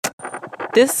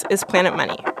This is Planet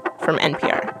Money from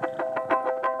NPR.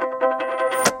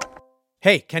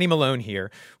 Hey, Kenny Malone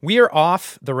here. We are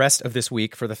off the rest of this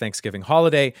week for the Thanksgiving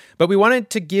holiday, but we wanted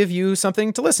to give you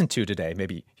something to listen to today.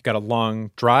 Maybe you got a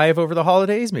long drive over the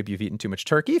holidays. Maybe you've eaten too much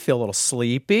turkey, feel a little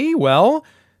sleepy. Well,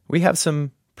 we have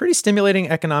some pretty stimulating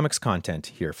economics content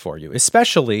here for you,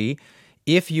 especially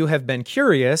if you have been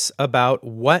curious about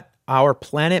what our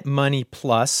Planet Money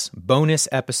Plus bonus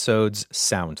episodes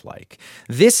sound like.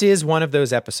 This is one of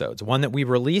those episodes, one that we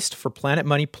released for Planet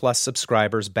Money Plus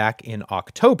subscribers back in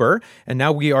October, and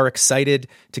now we are excited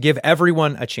to give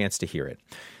everyone a chance to hear it.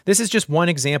 This is just one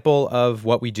example of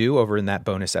what we do over in that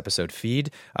bonus episode feed.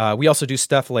 We also do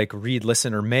stuff like read,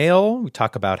 listen, or mail. We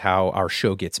talk about how our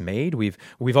show gets made. We've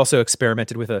also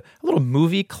experimented with a little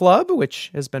movie club,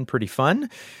 which has been pretty fun.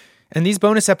 And these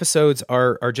bonus episodes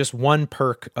are just one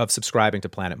perk of subscribing to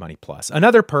Planet Money Plus.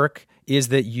 Another perk is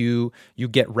that you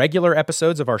get regular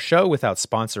episodes of our show without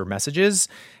sponsor messages.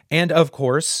 And of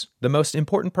course, the most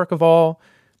important perk of all,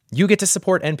 you get to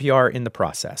support NPR in the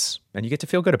process. And you get to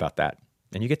feel good about that.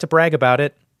 And you get to brag about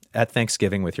it at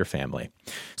Thanksgiving with your family.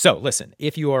 So listen,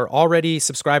 if you are already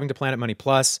subscribing to Planet Money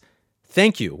Plus,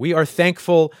 thank you. We are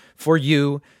thankful for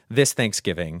you this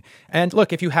Thanksgiving. And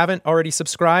look, if you haven't already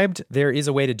subscribed, there is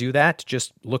a way to do that.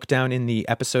 Just look down in the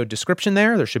episode description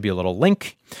there. There should be a little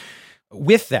link.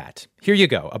 With that, here you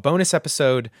go. A bonus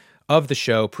episode of the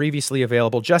show previously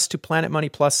available just to Planet Money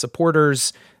Plus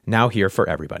supporters, now here for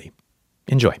everybody.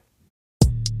 Enjoy.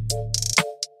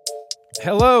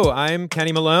 Hello, I'm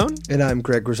Kenny Malone. And I'm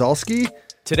Greg Rosalsky.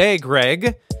 Today,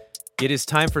 Greg, it is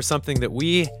time for something that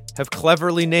we have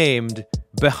cleverly named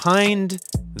Behind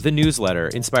the Newsletter,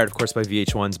 inspired, of course, by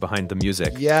VH1's Behind the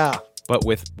Music. Yeah. But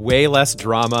with way less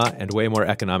drama and way more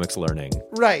economics learning.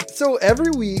 Right. So every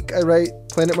week I write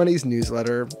Planet Money's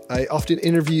newsletter. I often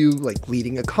interview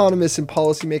leading economists and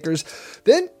policymakers.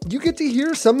 Then you get to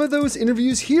hear some of those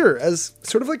interviews here as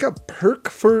sort of like a perk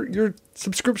for your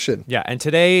subscription. Yeah. And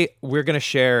today we're going to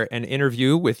share an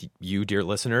interview with you, dear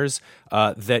listeners,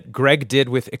 that Greg did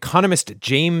with economist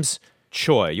James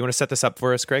Choi. You want to set this up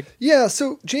for us, Greg? Yeah,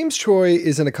 so James Choi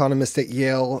is an economist at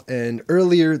Yale, and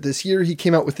earlier this year he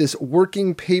came out with this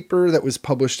working paper that was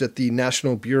published at the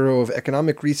National Bureau of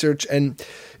Economic Research, and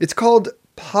it's called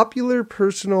Popular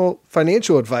Personal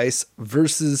Financial Advice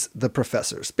versus the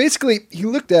Professors. Basically, he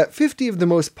looked at 50 of the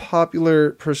most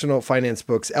popular personal finance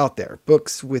books out there.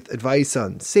 Books with advice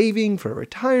on saving for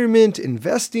retirement,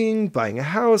 investing, buying a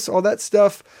house, all that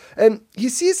stuff. And he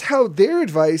sees how their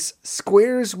advice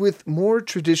squares with more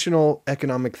traditional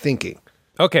economic thinking.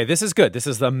 Okay, this is good. This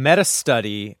is the meta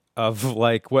study of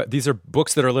what these are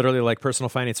books that are literally like Personal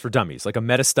Finance for Dummies, like a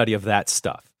meta study of that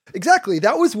stuff. Exactly.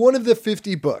 That was one of the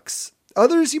 50 books.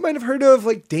 Others you might have heard of,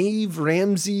 like Dave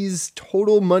Ramsey's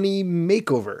Total Money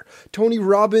Makeover, Tony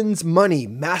Robbins' Money,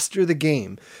 Master the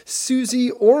Game, Susie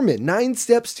Orman, 9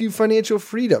 Steps to Financial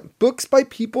Freedom, books by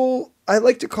people I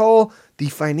like to call the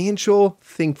financial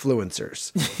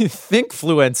thinkfluencers.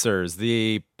 Thinkfluencers,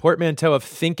 the portmanteau of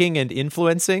thinking and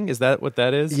influencing. Is that what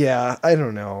that is? Yeah, I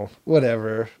don't know.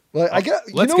 Whatever. Well,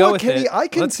 Let's go with Kenny? it. I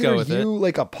consider you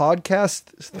like a podcast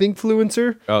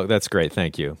thinkfluencer. Oh, that's great.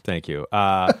 Thank you.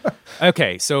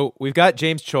 Okay, so we've got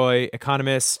James Choi,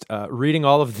 economist, reading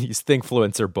all of these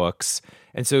thinkfluencer books.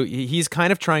 And so he's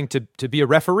kind of trying to be a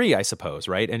referee, I suppose,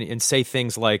 right? And say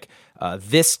things like,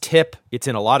 this tip, it's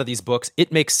in a lot of these books.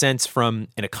 It makes sense from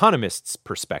an economist's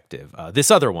perspective. This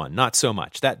other one, not so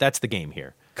much. That's the game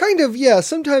here. Kind of, yeah.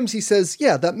 Sometimes he says,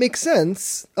 yeah, that makes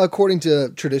sense according to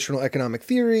traditional economic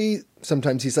theory.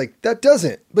 Sometimes he's like, that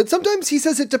doesn't. But sometimes he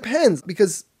says it depends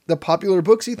because the popular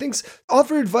books he thinks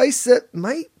offer advice that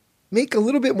might make a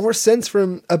little bit more sense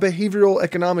from a behavioral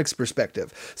economics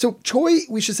perspective. So Choi,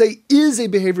 we should say, is a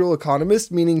behavioral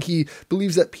economist, meaning he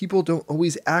believes that people don't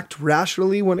always act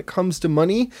rationally when it comes to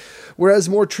money, whereas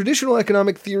more traditional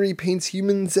economic theory paints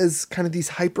humans as kind of these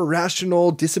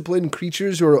hyper-rational, disciplined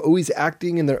creatures who are always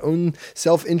acting in their own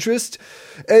self-interest.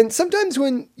 And sometimes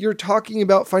when you're talking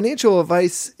about financial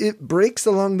advice, it breaks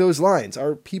along those lines.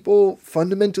 Are people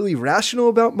fundamentally rational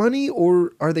about money,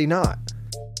 or are they not?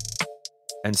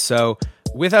 And so,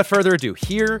 without further ado,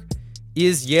 here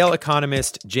is Yale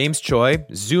economist James Choi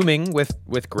Zooming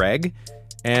with Greg.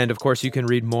 And of course, you can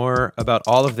read more about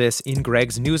all of this in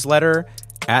Greg's newsletter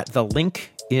at the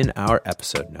link in our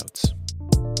episode notes.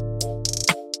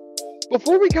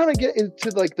 Before we kind of get into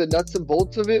the nuts and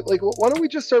bolts of it, why don't we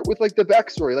just start with the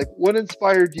backstory? What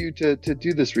inspired you to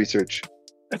do this research?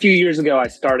 A few years ago, I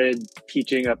started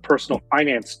teaching a personal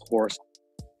finance course.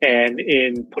 And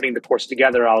in putting the course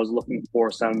together, I was looking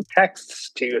for some texts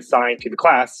to assign to the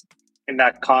class. And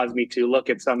that caused me to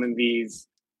look at some of these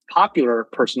popular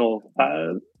personal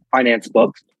finance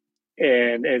books.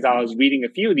 And as I was reading a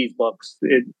few of these books,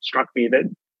 it struck me that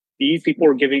these people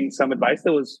were giving some advice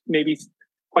that was maybe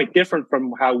quite different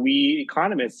from how we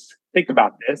economists think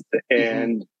about this.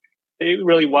 And it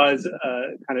really was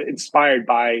kind of inspired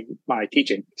by my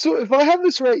teaching. So if I have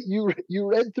this right, you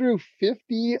read through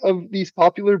 50 of these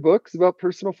popular books about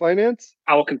personal finance?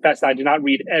 I will confess I did not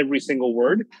read every single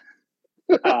word.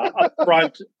 Up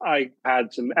front, I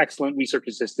had some excellent research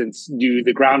assistants do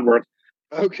the groundwork.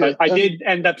 Okay. But I did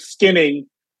end up skimming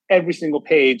every single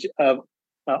page of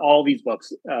all these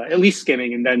books, at least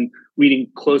skimming, and then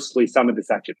reading closely some of the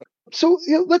sections. So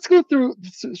let's go through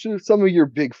some of your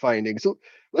big findings. So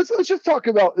let's just talk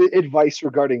about the advice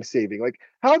regarding saving. Like,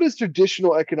 how does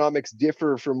traditional economics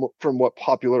differ from what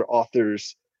popular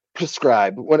authors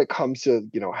prescribe when it comes to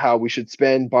how we should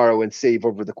spend, borrow, and save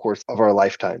over the course of our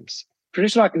lifetimes?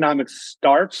 Traditional economics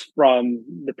starts from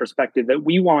the perspective that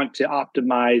we want to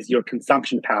optimize your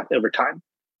consumption path over time.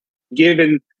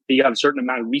 Given that you have a certain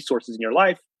amount of resources in your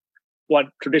life, what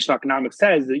traditional economics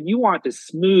says is that you want to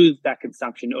smooth that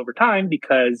consumption over time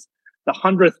because the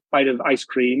 100th bite of ice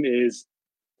cream is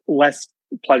less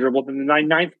pleasurable than the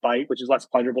 99th bite, which is less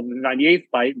pleasurable than the 98th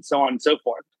bite, and so on and so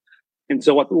forth. And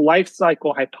so what the life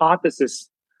cycle hypothesis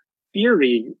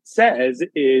theory says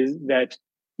is that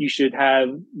you should have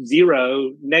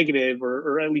zero, negative,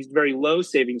 or at least very low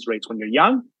savings rates when you're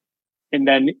young. And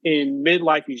then in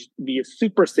midlife, you should be a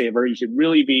super saver. You should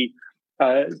really be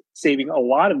saving a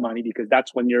lot of money because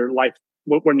that's when your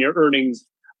earnings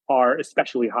are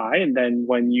especially high. And then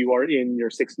when you are in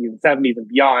your 60s and 70s and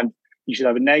beyond, you should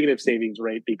have a negative savings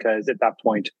rate because at that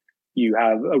point you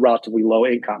have a relatively low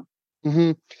income.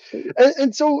 Mm-hmm.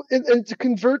 And so to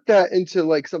convert that into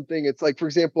like something, it's like, for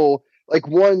example, like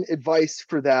one advice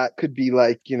for that could be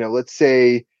like, let's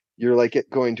say you're like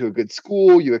going to a good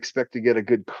school, you expect to get a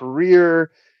good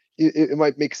career. It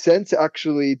might make sense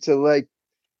actually to like,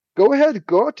 go ahead,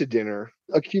 go out to dinner,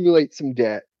 accumulate some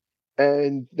debt.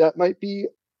 And that might be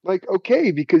like,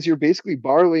 okay, because you're basically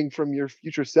borrowing from your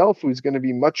future self who's going to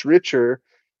be much richer.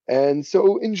 And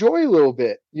so enjoy a little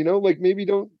bit, like maybe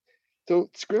don't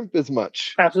scrimp as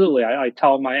much. Absolutely. I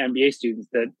tell my MBA students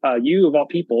that you, of all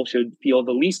people, should feel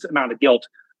the least amount of guilt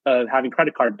of having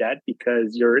credit card debt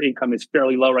because your income is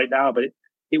fairly low right now, but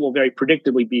it will very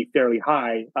predictably be fairly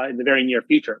high in the very near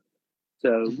future.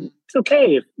 So it's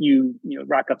okay if you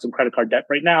rack up some credit card debt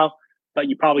right now, but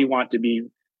you probably want to be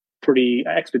pretty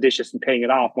expeditious in paying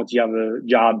it off once you have a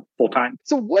job full time.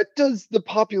 So what does the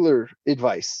popular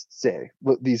advice say,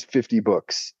 these 50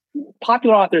 books?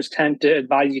 Popular authors tend to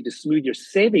advise you to smooth your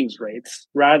savings rates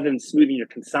rather than smoothing your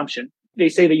consumption. They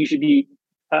say that you should be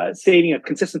saving a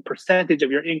consistent percentage of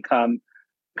your income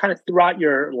kind of throughout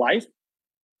your life.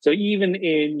 So even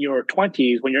in your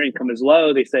 20s, when your income is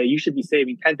low, they say you should be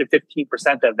saving 10 to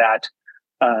 15% of that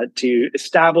to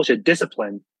establish a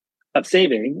discipline of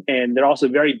saving. And they're also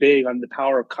very big on the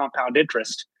power of compound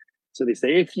interest. So they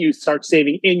say if you start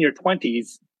saving in your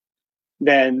 20s,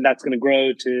 then that's going to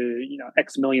grow to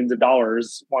X millions of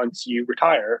dollars once you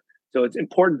retire. So it's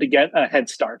important to get a head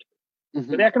start.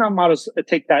 Mm-hmm. So the economic models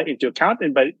take that into account.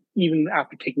 But even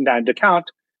after taking that into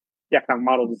account, the economic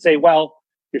models would say, well,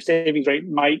 your savings rate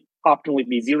might optimally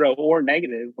be zero or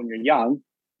negative when you're young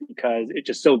because it's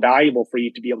just so valuable for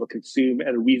you to be able to consume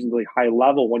at a reasonably high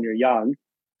level when you're young.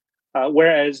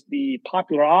 Whereas the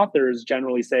popular authors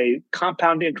generally say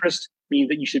compound interest means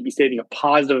that you should be saving a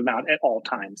positive amount at all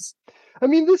times. I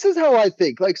mean, this is how I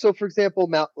think. Like, so for example,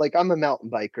 like I'm a mountain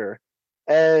biker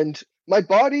and my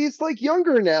body is like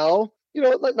younger now,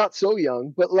 like not so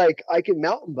young, but like I can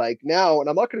mountain bike now and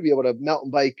I'm not going to be able to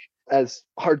mountain bike as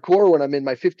hardcore when I'm in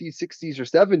my 50s, 60s, or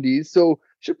 70s. So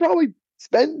should probably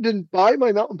spend and buy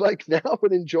my mountain bike now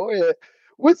and enjoy it.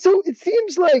 So it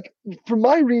seems like, from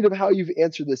my read of how you've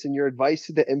answered this in your advice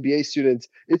to the MBA students,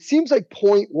 it seems like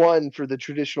 0.1 for the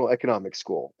traditional economic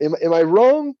school. Am I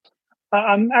wrong?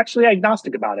 I'm actually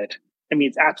agnostic about it. I mean,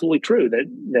 it's absolutely true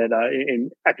that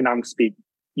in economics speak,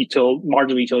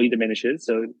 marginal utility diminishes.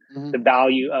 So the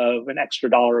value of an extra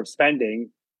dollar of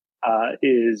spending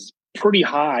is pretty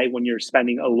high when you're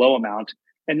spending a low amount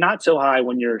and not so high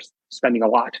when you're spending a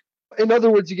lot. In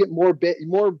other words, you get more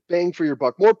bang for your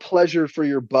buck, more pleasure for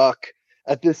your buck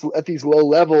at these low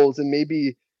levels, and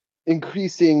maybe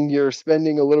increasing your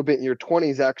spending a little bit in your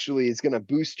 20s actually is going to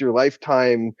boost your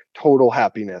lifetime total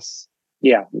happiness.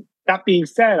 Yeah. That being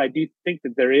said, I do think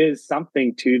that there is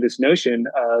something to this notion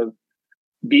of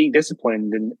being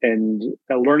disciplined and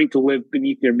learning to live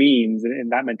beneath your means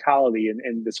and that mentality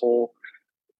and this whole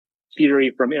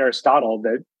theory from Aristotle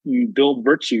that you build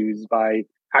virtues by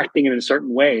acting in a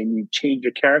certain way and you change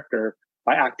your character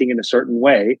by acting in a certain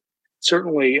way.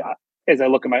 Certainly, as I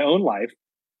look at my own life,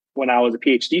 when I was a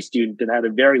PhD student and had a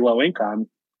very low income,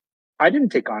 I didn't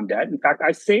take on debt. In fact,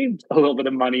 I saved a little bit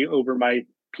of money over my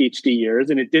PhD years,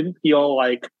 and it didn't feel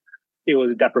like it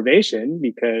was a deprivation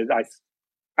because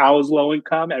I was low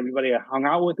income. Everybody I hung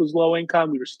out with was low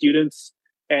income. We were students,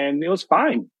 and it was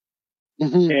fine.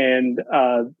 Mm-hmm.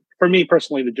 And for me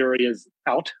personally, the jury is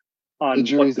out on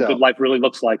what the good life really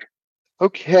looks like.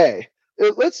 Okay.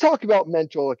 Let's talk about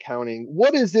mental accounting.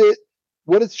 What is it?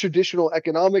 What does traditional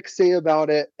economics say about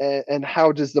it? And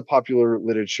how does the popular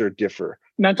literature differ?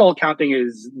 Mental accounting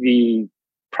is the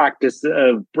practice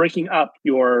of breaking up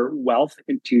your wealth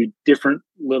into different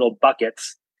little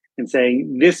buckets and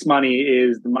saying, this money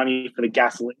is the money for the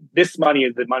gasoline. This money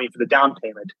is the money for the down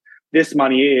payment. This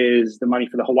money is the money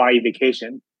for the Hawaii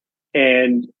vacation.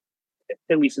 And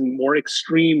at least in more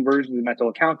extreme versions of mental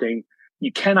accounting,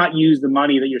 you cannot use the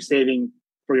money that you're saving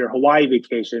for your Hawaii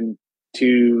vacation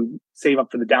to save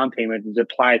up for the down payment and to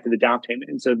apply it to the down payment.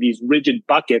 And so these rigid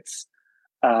buckets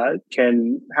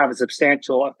can have a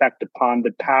substantial effect upon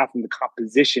the path and the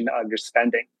composition of your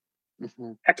spending.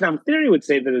 Mm-hmm. Economic theory would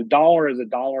say that a dollar is a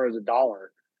dollar is a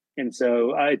dollar. And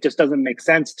so it just doesn't make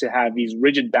sense to have these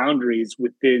rigid boundaries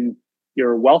within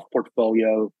your wealth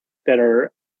portfolio that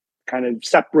are kind of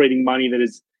separating money that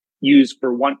is used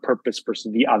for one purpose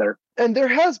versus the other. And there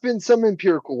has been some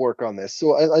empirical work on this.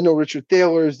 So I know Richard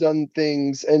Thaler has done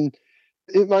things. And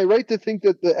am I right to think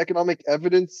that the economic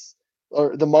evidence,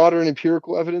 or the modern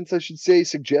empirical evidence, I should say,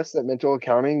 suggests that mental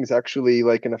accounting is actually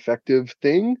like an effective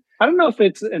thing? I don't know if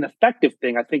it's an effective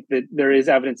thing. I think that there is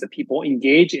evidence that people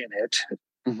engage in it.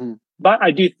 Mm-hmm. But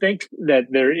I do think that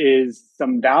there is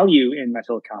some value in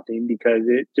mental accounting because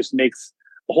it just makes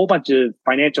a whole bunch of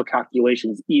financial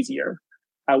calculations easier.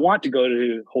 I want to go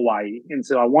to Hawaii, and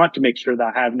so I want to make sure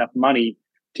that I have enough money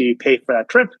to pay for that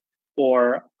trip,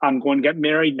 or I'm going to get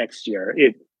married next year.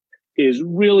 It is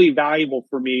really valuable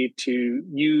for me to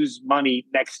use money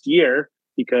next year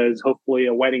because hopefully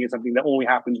a wedding is something that only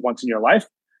happens once in your life.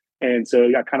 And so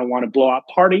I kind of want to blow out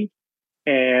party.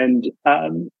 And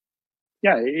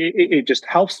it just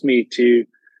helps me to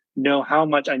know how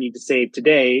much I need to save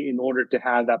today in order to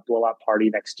have that blowout party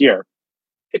next year.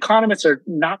 Economists are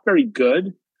not very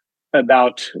good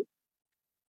about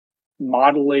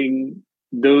modeling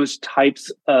those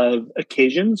types of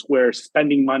occasions where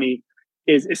spending money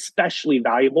is especially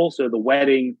valuable. So the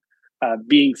wedding,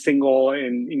 being single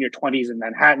in your 20s in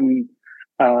Manhattan,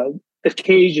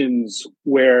 occasions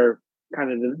where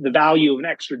kind of the value of an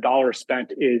extra dollar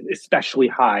spent is especially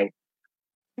high.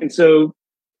 And so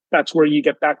that's where you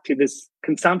get back to this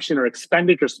consumption or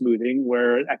expenditure smoothing,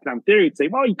 where economic theory would say,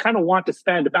 well, you kind of want to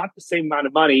spend about the same amount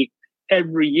of money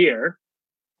every year.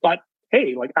 But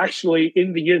hey, like actually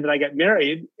in the year that I get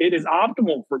married, it is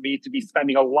optimal for me to be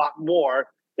spending a lot more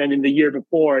than in the year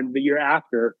before and the year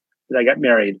after that I got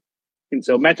married. And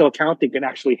so mental accounting can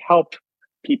actually help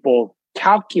people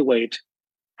calculate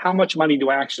how much money do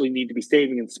I actually need to be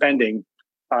saving and spending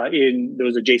in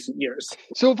those adjacent years.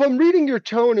 So if I'm reading your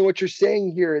tone and what you're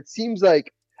saying here, it seems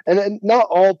like, and not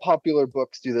all popular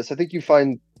books do this. I think you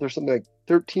find there's something like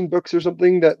 13 books or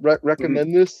something that recommend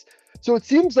mm-hmm. this. So it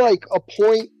seems like a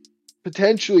point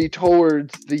potentially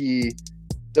towards the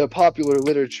popular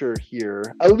literature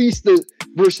here, at least the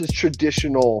versus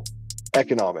traditional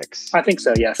economics. I think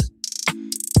so, yes.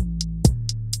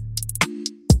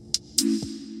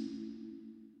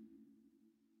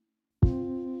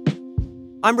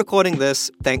 I'm recording this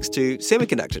thanks to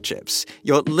semiconductor chips.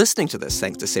 You're listening to this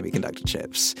thanks to semiconductor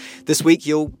chips. This week,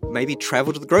 you'll maybe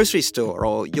travel to the grocery store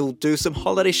or you'll do some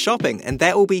holiday shopping, and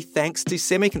that will be thanks to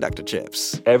semiconductor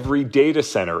chips. Every data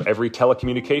center, every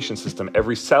telecommunication system,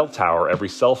 every cell tower, every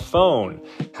cell phone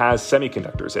has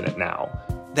semiconductors in it now.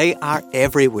 They are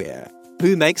everywhere.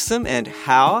 Who makes them and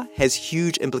how has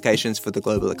huge implications for the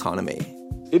global economy.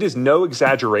 It is no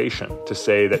exaggeration to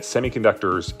say that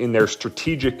semiconductors, in their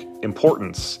strategic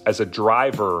importance as a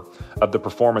driver of the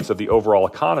performance of the overall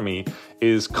economy,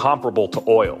 is comparable to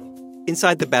oil.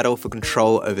 Inside the battle for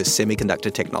control over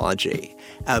semiconductor technology,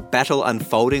 a battle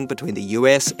unfolding between the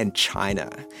US and China.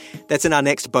 That's in our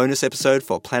next bonus episode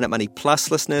for Planet Money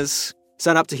Plus listeners.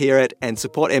 Sign up to hear it and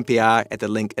support NPR at the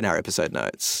link in our episode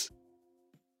notes.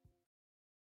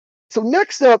 So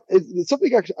next up is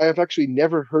something I have actually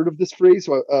never heard of this phrase.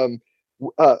 So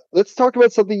let's talk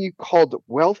about something you called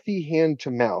wealthy hand to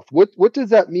mouth. What does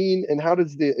that mean, and how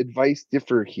does the advice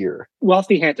differ here?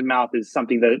 Wealthy hand to mouth is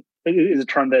something that is a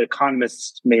term that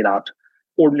economists made up.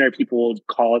 Ordinary people would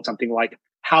call it something like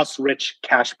house rich,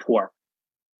 cash poor.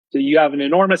 So you have an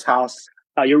enormous house,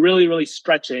 you're really, really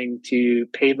stretching to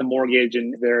pay the mortgage,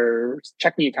 and their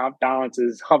checking account balance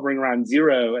is hovering around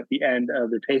zero at the end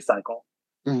of their pay cycle.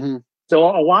 Mm-hmm. So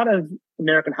a lot of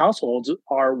American households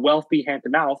are wealthy hand to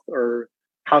mouth or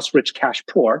house rich, cash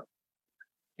poor.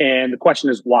 And the question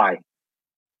is why?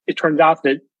 It turns out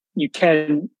that you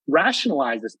can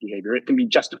rationalize this behavior. It can be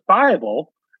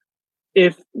justifiable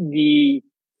if the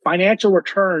financial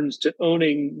returns to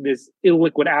owning this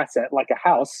illiquid asset like a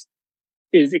house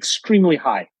is extremely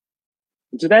high.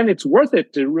 And so then it's worth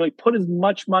it to really put as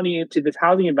much money into this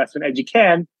housing investment as you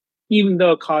can, even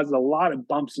though it causes a lot of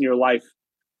bumps in your life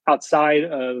outside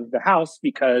of the house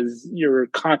because you're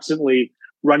constantly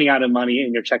running out of money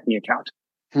in your checking account.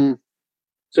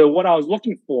 So what I was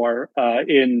looking for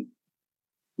in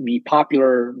the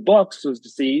popular books was to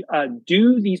see,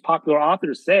 do these popular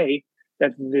authors say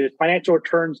that the financial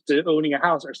returns to owning a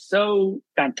house are so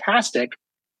fantastic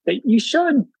that you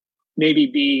should maybe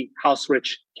be house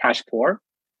rich, cash poor?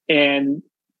 And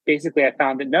basically I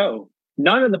found that no,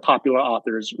 none of the popular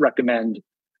authors recommend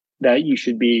that you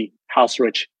should be house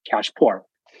rich, cash poor.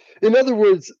 In other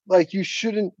words, like you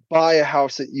shouldn't buy a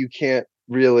house that you can't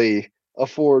really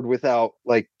afford without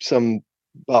like some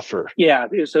buffer. Yeah.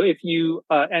 So if you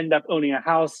end up owning a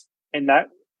house and that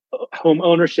home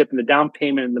ownership and the down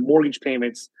payment and the mortgage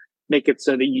payments make it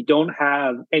so that you don't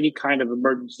have any kind of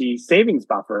emergency savings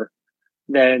buffer,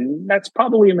 then that's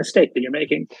probably a mistake that you're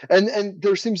making. And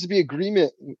there seems to be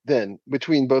agreement then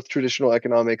between both traditional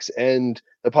economics and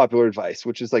the popular advice,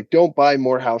 which is like, don't buy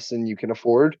more house than you can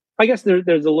afford. I guess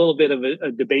there's a little bit of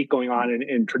a debate going on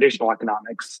in traditional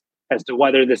economics as to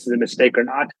whether this is a mistake or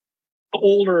not. The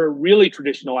older, really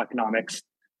traditional economics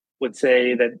would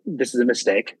say that this is a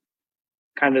mistake.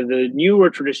 Kind of the newer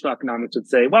traditional economics would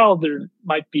say, well, there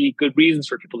might be good reasons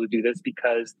for people to do this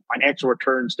because financial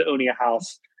returns to owning a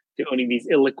house, to owning these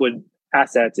illiquid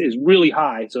assets is really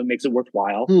high. So it makes it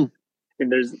worthwhile.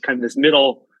 And there's kind of this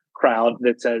middle crowd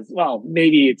that says, well,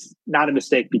 maybe it's not a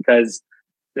mistake because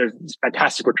there's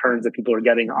fantastic returns that people are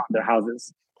getting on their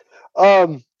houses.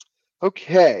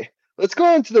 Okay, let's go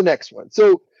on to the next one.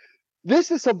 So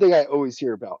this is something I always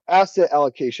hear about, asset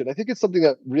allocation. I think it's something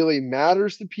that really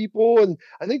matters to people. And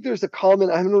I think there's a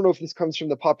common, I don't know if this comes from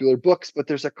the popular books, but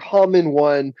there's a common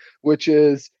one, which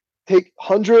is take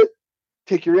 100,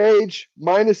 take your age,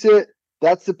 minus it.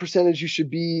 That's the percentage you should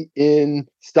be in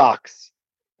stocks.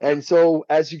 And so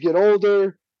as you get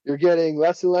older, you're getting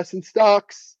less and less in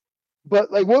stocks.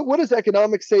 But like, what does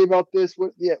economics say about this?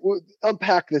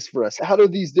 Unpack this for us. How do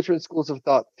these different schools of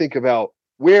thought think about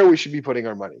where we should be putting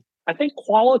our money? I think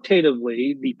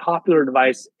qualitatively, the popular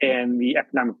advice and the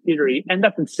economic theory end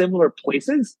up in similar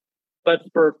places, but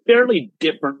for fairly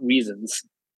different reasons.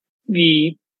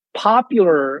 The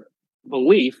popular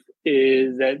belief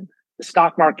is that the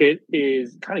stock market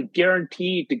is kind of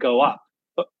guaranteed to go up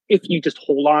if you just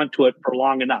hold on to it for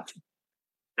long enough.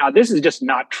 Now, this is just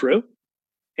not true.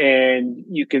 And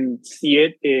you can see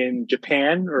it in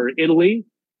Japan or Italy.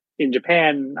 In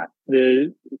Japan,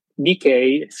 the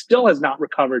Nikkei still has not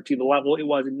recovered to the level it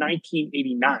was in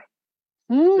 1989.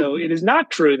 So it is not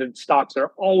true that stocks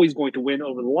are always going to win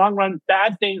over the long run.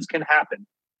 Bad things can happen.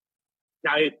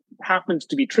 Now, it happens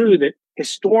to be true that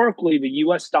historically, the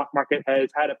U.S. stock market has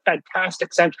had a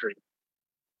fantastic century.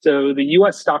 So the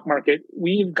U.S. stock market,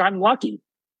 we've gotten lucky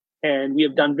and we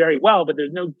have done very well, but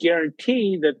there's no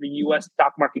guarantee that the U.S.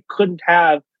 stock market couldn't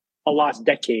have a lost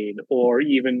decade or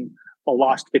even a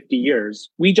lost 50 years.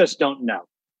 We just don't know.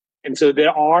 And so there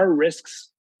are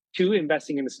risks to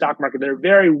investing in the stock market that are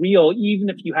very real, even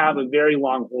if you have a very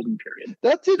long holding period.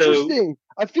 That's interesting.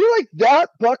 I feel like that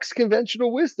bucks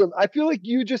conventional wisdom. I feel like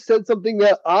you just said something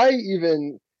that I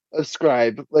even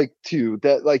ascribe to,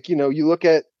 that you look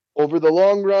at over the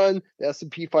long run, the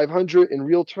S&P 500 in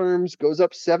real terms goes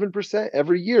up 7%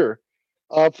 every year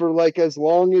for as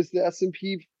long as the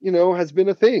S&P, has been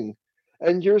a thing.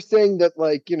 And you're saying that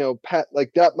Pat,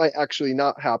 that might actually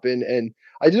not happen. And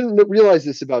I didn't realize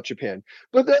this about Japan,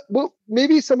 but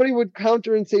maybe somebody would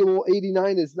counter and say, well,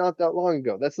 89 is not that long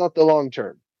ago. That's not the long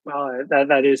term. Well,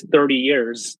 that is 30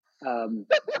 years.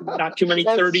 Not too many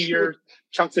 30-year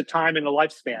chunks of time in a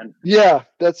lifespan. Yeah,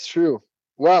 that's true.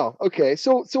 Wow. Okay.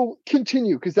 So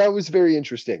continue, because that was very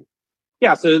interesting.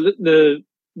 Yeah. So the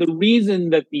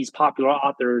reason that these popular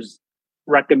authors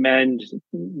recommend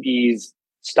these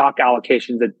stock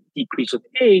allocations that decrease with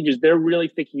age is they're really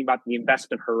thinking about the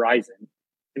investment horizon.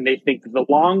 And they think that the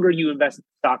longer you invest in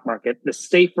the stock market, the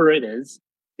safer it is.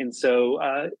 And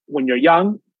so when you're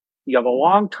young, you have a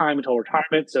long time until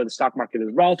retirement. So the stock market is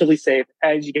relatively safe.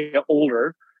 As you get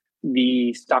older,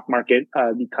 the stock market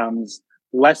becomes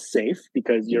less safe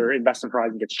because your investment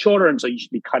horizon gets shorter. And so you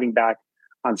should be cutting back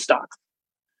on stocks.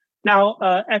 Now,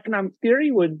 economic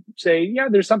theory would say, yeah,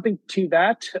 there's something to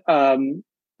that.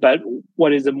 But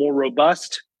what is a more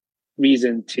robust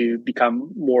reason to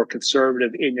become more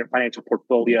conservative in your financial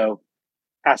portfolio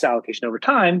asset allocation over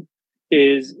time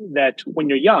is that when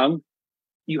you're young,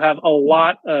 you have a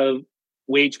lot of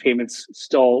wage payments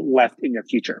still left in your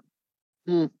future.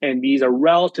 And these are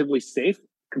relatively safe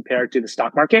compared to the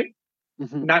stock market.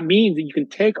 And that means that you can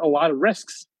take a lot of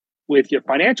risks with your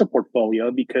financial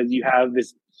portfolio because you have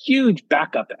this huge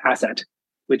backup asset,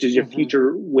 which is your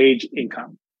future wage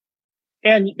income.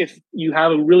 And if you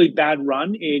have a really bad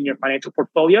run in your financial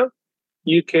portfolio,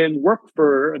 you can work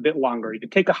for a bit longer. You can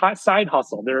take a hot side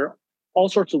hustle. There are all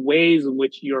sorts of ways in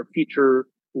which your future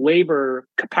labor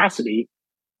capacity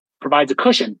provides a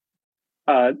cushion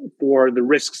for the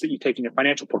risks that you take in your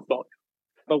financial portfolio.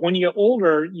 But when you get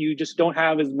older, you just don't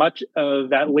have as much of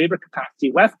that labor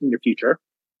capacity left in your future.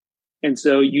 And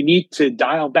so you need to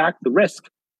dial back the risk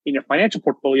in your financial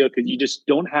portfolio because you just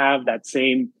don't have that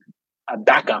same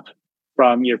backup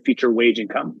from your future wage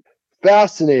income.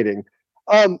 Fascinating.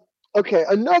 Okay,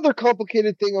 another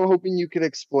complicated thing I'm hoping you can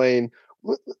explain,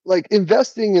 like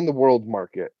investing in the world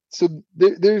market. So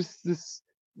there's this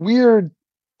weird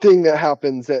thing that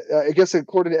happens that I guess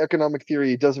according to economic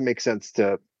theory, it doesn't make sense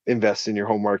to invest in your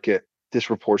home market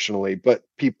disproportionately. But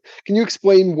can you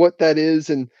explain what that is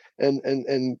and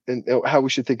how we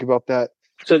should think about that?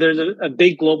 So there's a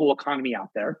big global economy out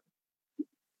there,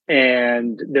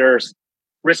 and there's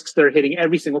risks that are hitting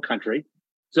every single country.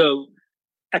 So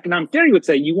economic theory would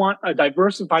say you want a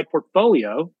diversified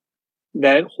portfolio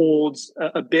that holds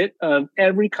a bit of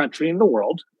every country in the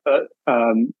world,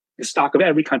 the stock of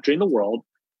every country in the world.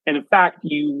 And in fact,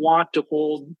 you want to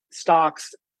hold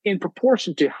stocks in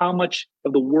proportion to how much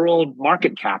of the world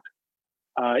market cap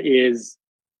is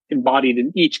embodied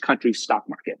in each country's stock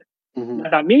market.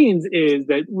 What that means is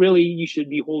that really you should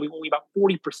be holding only about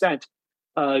 40%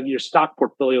 of your stock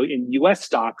portfolio in US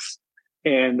stocks,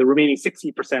 and the remaining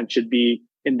 60% should be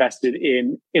invested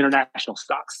in international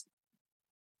stocks.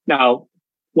 Now,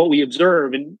 what we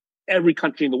observe in every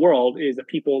country in the world is that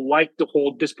people like to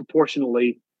hold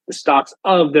disproportionately the stocks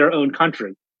of their own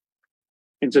country.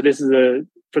 And so this is a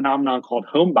phenomenon called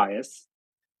home bias.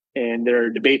 And there are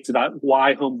debates about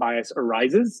why home bias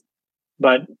arises.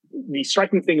 But the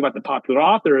striking thing about the popular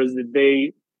author is that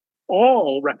they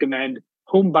all recommend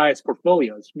home bias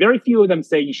portfolios. Very few of them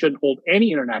say you shouldn't hold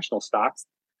any international stocks,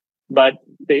 but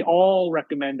they all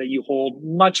recommend that you hold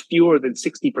much fewer than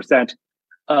 60%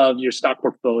 of your stock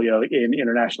portfolio in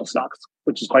international stocks,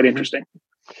 which is quite interesting.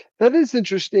 That is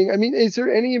interesting. I mean, is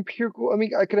there any empirical? I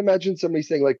mean, I can imagine somebody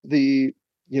saying like the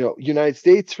United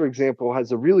States, for example,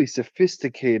 has a really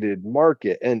sophisticated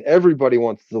market and everybody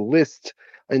wants to list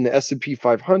in the S&P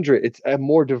 500. It's a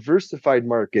more diversified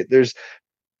market. There's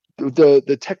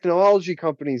the technology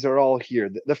companies are all here.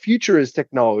 The future is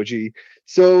technology.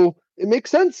 So it makes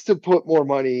sense to put more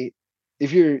money.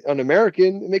 If you're an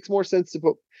American, it makes more sense to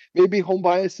put maybe home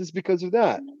biases because of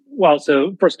that. Well,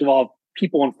 so first of all,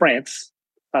 people in France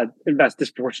invest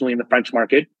disproportionately in the French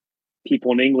market.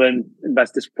 People in England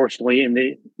invest disproportionately in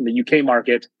the UK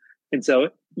market. And so,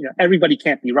 everybody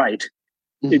can't be right.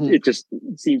 It just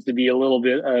seems to be a little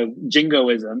bit of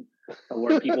jingoism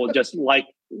where people just like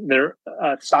their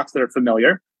stocks that are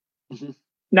familiar.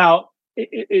 Now,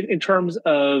 in terms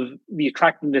of the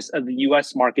attractiveness of the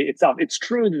U.S. market itself, it's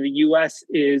true that the U.S.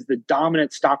 is the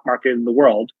dominant stock market in the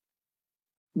world.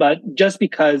 But just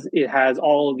because it has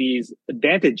all of these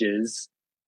advantages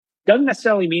doesn't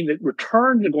necessarily mean that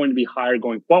returns are going to be higher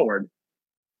going forward.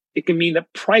 It can mean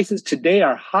that prices today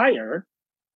are higher,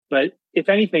 but if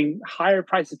anything, higher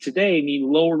prices today mean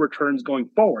lower returns going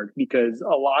forward because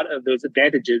a lot of those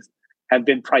advantages have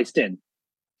been priced in.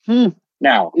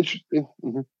 Now, it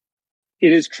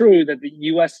is true that the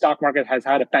U.S. stock market has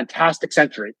had a fantastic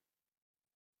century.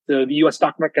 So the U.S.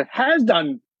 stock market has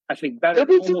done, I think, better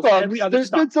than almost every other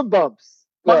stock. There's been some bumps.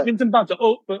 There's been some bumps.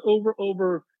 But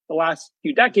over the last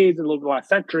few decades and over the last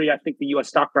century, I think the U.S.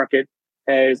 stock market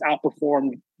has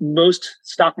outperformed most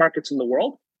stock markets in the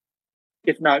world,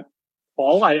 if not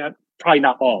all. Probably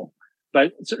not all,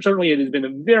 but certainly it has been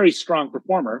a very strong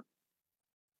performer.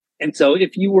 And so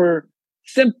if you were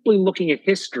simply looking at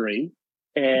history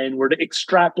and were to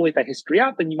extrapolate that history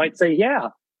out, then you might say,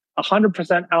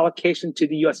 100% allocation to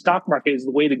the U.S. stock market is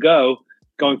the way to go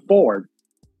going forward.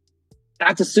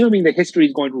 That's assuming that history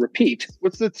is going to repeat.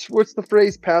 What's the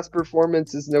phrase? Past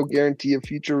performance is no guarantee of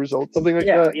future results. Something like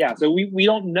that. Yeah. So we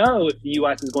don't know if the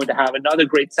U.S. is going to have another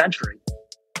great century.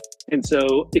 And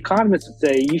so economists would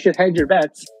say you should hedge your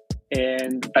bets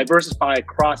and diversify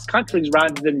across countries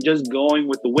rather than just going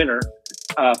with the winner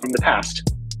from the past.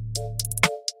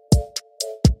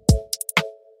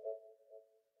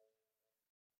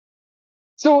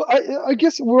 So I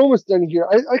guess we're almost done here.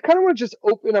 I kind of want to just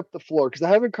open up the floor because I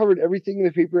haven't covered everything in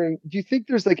the paper. And do you think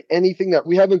there's like anything that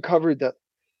we haven't covered that,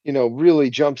 really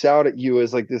jumps out at you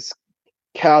as like this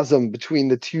chasm between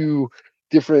the two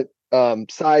different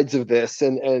sides of this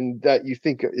and that you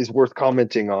think is worth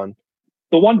commenting on?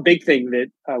 The one big thing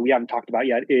that we haven't talked about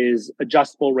yet is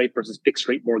adjustable rate versus fixed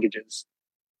rate mortgages.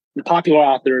 The popular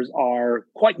authors are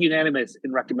quite unanimous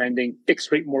in recommending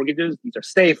fixed rate mortgages. These are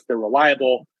safe, they're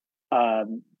reliable.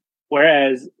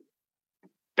 Whereas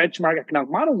benchmark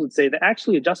economic models would say that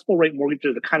actually adjustable rate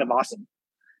mortgages are kind of awesome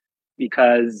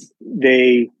because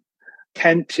they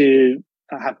tend to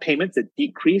have payments that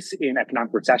decrease in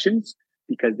economic recessions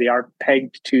because they are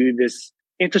pegged to this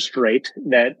interest rate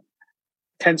that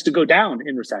tends to go down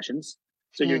in recessions.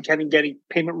 So you're getting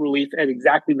payment relief at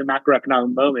exactly the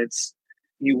macroeconomic moments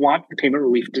you want the payment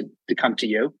relief to come to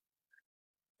you.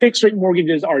 Fixed rate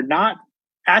mortgages are not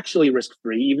actually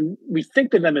risk-free. Even we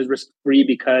think of them as risk-free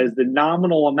because the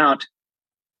nominal amount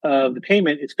of the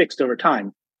payment is fixed over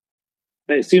time.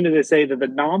 But as soon as they say that the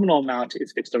nominal amount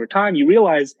is fixed over time, you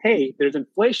realize, hey, there's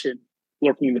inflation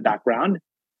lurking in the background.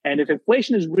 And if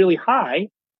inflation is really high,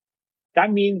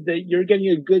 that means that you're getting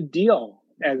a good deal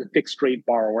as a fixed rate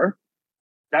borrower.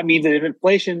 That means that if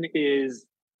inflation is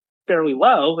fairly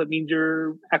low, that means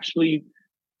you're actually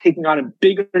taking on a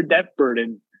bigger debt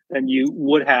burden than you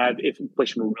would have if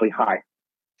inflation were really high.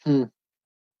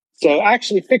 So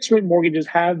actually, fixed rate mortgages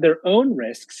have their own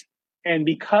risks. And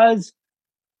because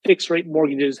fixed rate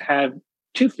mortgages have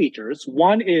two features,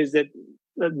 one is that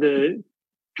the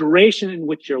duration in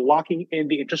which you're locking in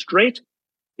the interest rate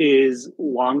is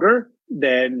longer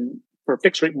than for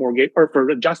fixed rate mortgage or for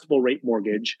adjustable rate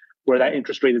mortgage, where that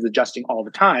interest rate is adjusting all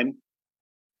the time.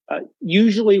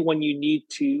 Usually when you need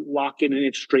to lock in an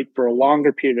interest rate for a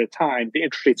longer period of time, the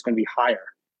interest rate's going to be higher.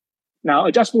 Now,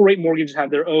 adjustable rate mortgages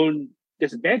have their own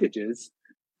disadvantages.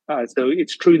 So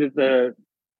it's true that the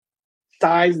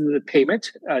size of the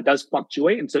payment does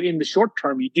fluctuate. And so in the short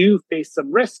term, you do face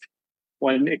some risk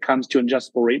when it comes to an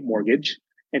adjustable rate mortgage.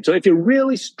 And so if you're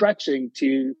really stretching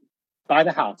to buy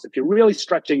the house, if you're really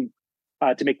stretching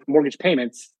to make mortgage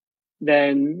payments,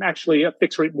 then actually a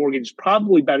fixed rate mortgage is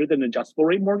probably better than an adjustable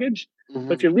rate mortgage.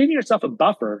 But if you're leaving yourself a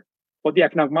buffer, what the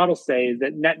economic models say is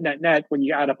that net, when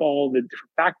you add up all the different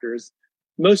factors,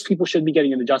 most people should be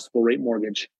getting an adjustable rate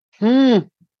mortgage.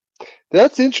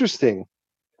 That's interesting.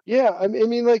 Yeah, I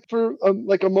mean, like for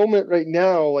like a moment right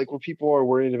now, like where people are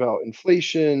worried about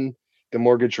inflation, the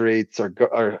mortgage rates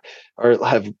are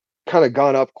have kind of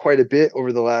gone up quite a bit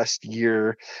over the last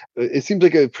year. It seems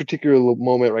like a particular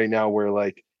moment right now where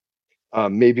like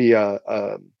maybe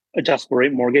adjustable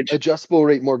rate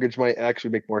mortgage might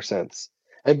actually make more sense.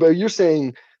 But you're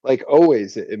saying like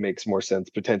always it makes more sense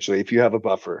potentially if you have a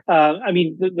buffer. I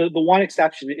mean, the one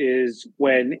exception is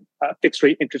when fixed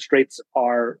rate interest rates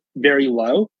are very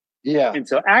low. Yeah. And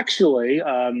so actually,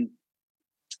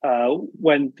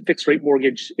 when the fixed rate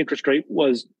mortgage interest rate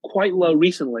was quite low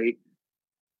recently,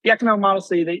 the economic models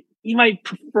say that you might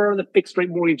prefer the fixed rate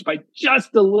mortgage by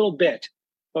just a little bit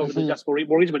over the adjustable rate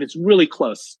mortgage, but it's really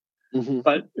close.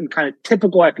 But in kind of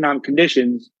typical economic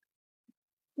conditions,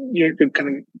 you're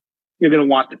going to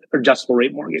want the adjustable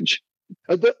rate mortgage.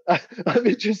 I'm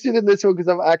interested in this one because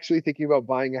I'm actually thinking about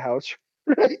buying a house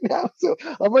right now. So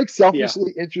I'm like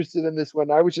selfishly interested in this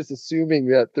one. I was just assuming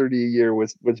that 30 a year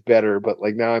was better, but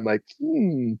like now I'm like,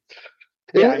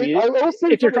 Yeah, I mean, I will say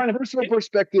if you're from trying a personal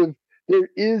perspective, there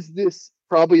is this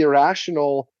probably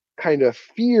irrational kind of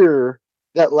fear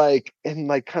that like, and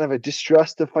like kind of a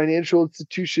distrust of financial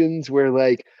institutions where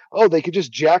like, oh, they could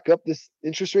just jack up this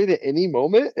interest rate at any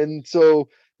moment. And so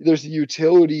there's a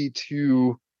utility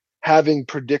to having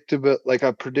predictable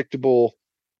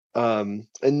and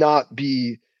not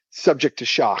be subject to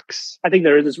shocks. I think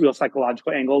there is this real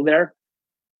psychological angle there.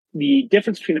 The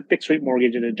difference between a fixed rate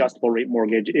mortgage and an adjustable rate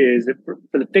mortgage is that for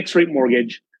the fixed rate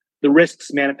mortgage, the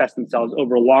risks manifest themselves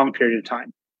over a long period of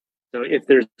time. So if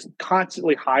there's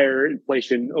constantly higher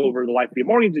inflation over the life of your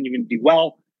mortgage, then you're going to do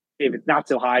well. If it's not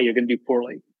so high, you're going to do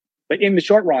poorly. But in the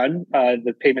short run,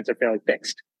 the payments are fairly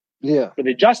fixed. Yeah. For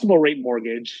the adjustable rate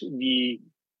mortgage, the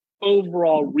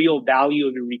overall real value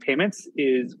of your repayments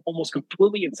is almost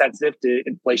completely insensitive to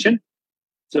inflation.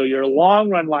 So your long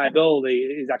run liability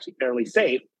is actually fairly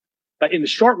safe. But in the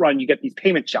short run, you get these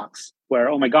payment shocks where,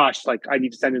 oh my gosh, like I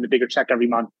need to send in a bigger check every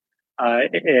month.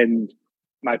 And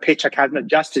my paycheck hasn't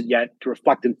adjusted yet to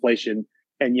reflect inflation.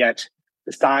 And yet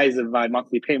the size of my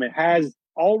monthly payment has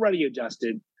already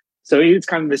adjusted. So it's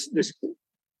kind of this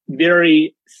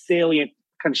very salient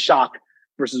kind of shock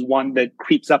versus one that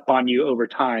creeps up on you over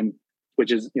time,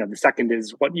 which is, the second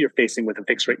is what you're facing with a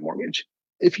fixed rate mortgage.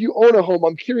 If you own a home,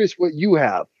 I'm curious what you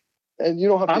have. And you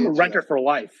don't have to I'm a answer renter that. for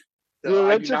life. You're a I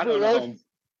renter do not for own a life? home.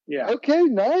 Yeah. Okay,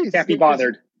 nice. Can't be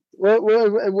bothered.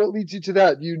 And what leads you to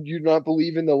that? You not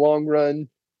believe in the long run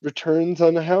returns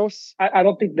on the house? I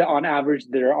don't think that on average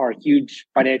there are huge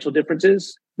financial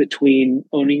differences between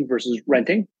owning versus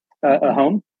renting a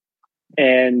home.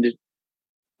 And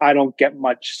I don't get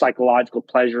much psychological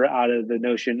pleasure out of the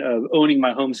notion of owning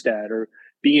my homestead or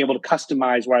being able to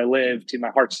customize where I live to my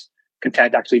heart's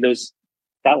content. Actually,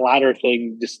 that latter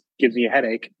thing just gives me a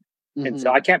headache. Mm-hmm. And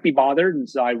so I can't be bothered. And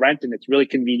so I rent, and it's really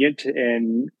convenient.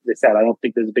 And as I said, I don't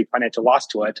think there's a big financial loss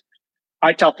to it.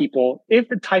 I tell people, if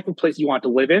the type of place you want to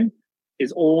live in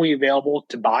is only available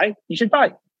to buy, you should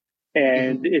buy.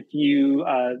 And if you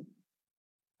are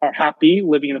happy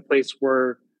living in a place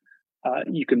where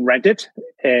you can rent it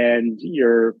and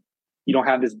you don't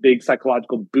have this big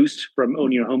psychological boost from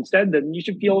owning your homestead, then you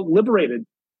should feel liberated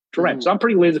to rent. So I'm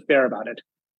pretty laissez-faire about it.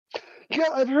 Yeah,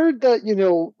 I've heard that,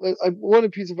 one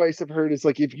piece of advice I've heard is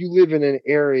like, if you live in an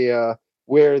area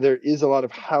where there is a lot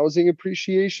of housing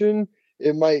appreciation,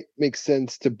 it might make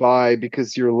sense to buy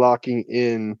because you're locking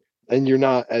in and you're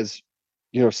not as,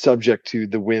 subject to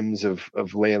the whims of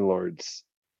landlords.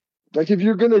 Like if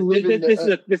you're going to live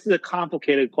this is a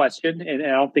complicated question, and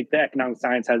I don't think the economic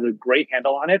science has a great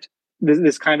handle on it.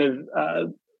 This kind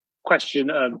of question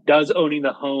of, does owning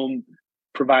the home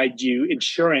provide you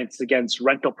insurance against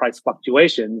rental price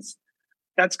fluctuations?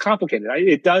 That's complicated.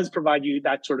 It does provide you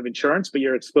that sort of insurance, but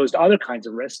you're exposed to other kinds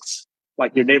of risks,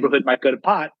 like your neighborhood might go to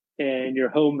pot and your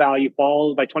home value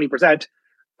falls by 20%.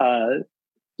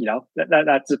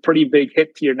 That's a pretty big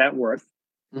hit to your net worth.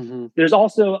 Mm-hmm. There's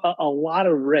also a lot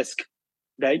of risk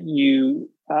that you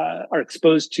are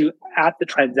exposed to at the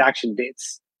transaction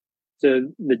dates. So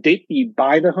the date that you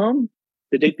buy the home,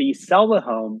 the date that you sell the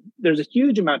home, there's a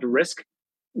huge amount of risk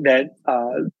that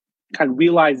kind of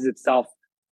realizes itself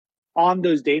on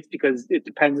those dates, because it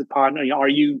depends upon, are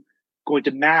you going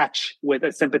to match with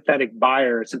a sympathetic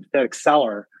buyer, a sympathetic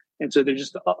seller? And so there's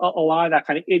just a lot of that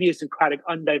kind of idiosyncratic,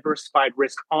 undiversified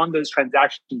risk on those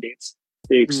transaction dates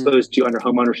that you're exposed to under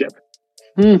home ownership.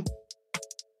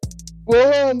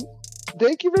 Well,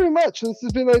 thank you very much. This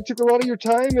has been, I took a lot of your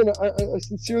time, and I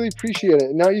sincerely appreciate it.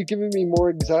 And now you've given me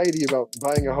more anxiety about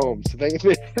buying a home. So thanks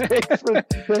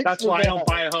That's why I don't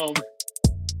buy a home.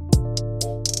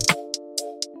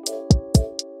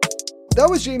 That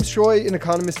was James Choi, an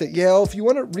economist at Yale. If you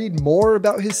want to read more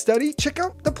about his study, check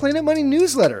out the Planet Money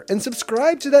newsletter and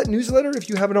subscribe to that newsletter if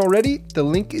you haven't already. The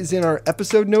link is in our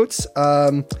episode notes,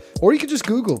 or you could just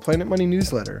Google Planet Money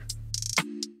newsletter.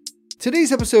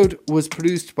 Today's episode was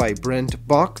produced by Brent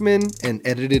Bachman and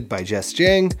edited by Jess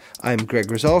Jang. I'm Greg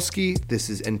Rosalsky. This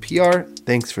is NPR.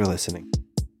 Thanks for listening.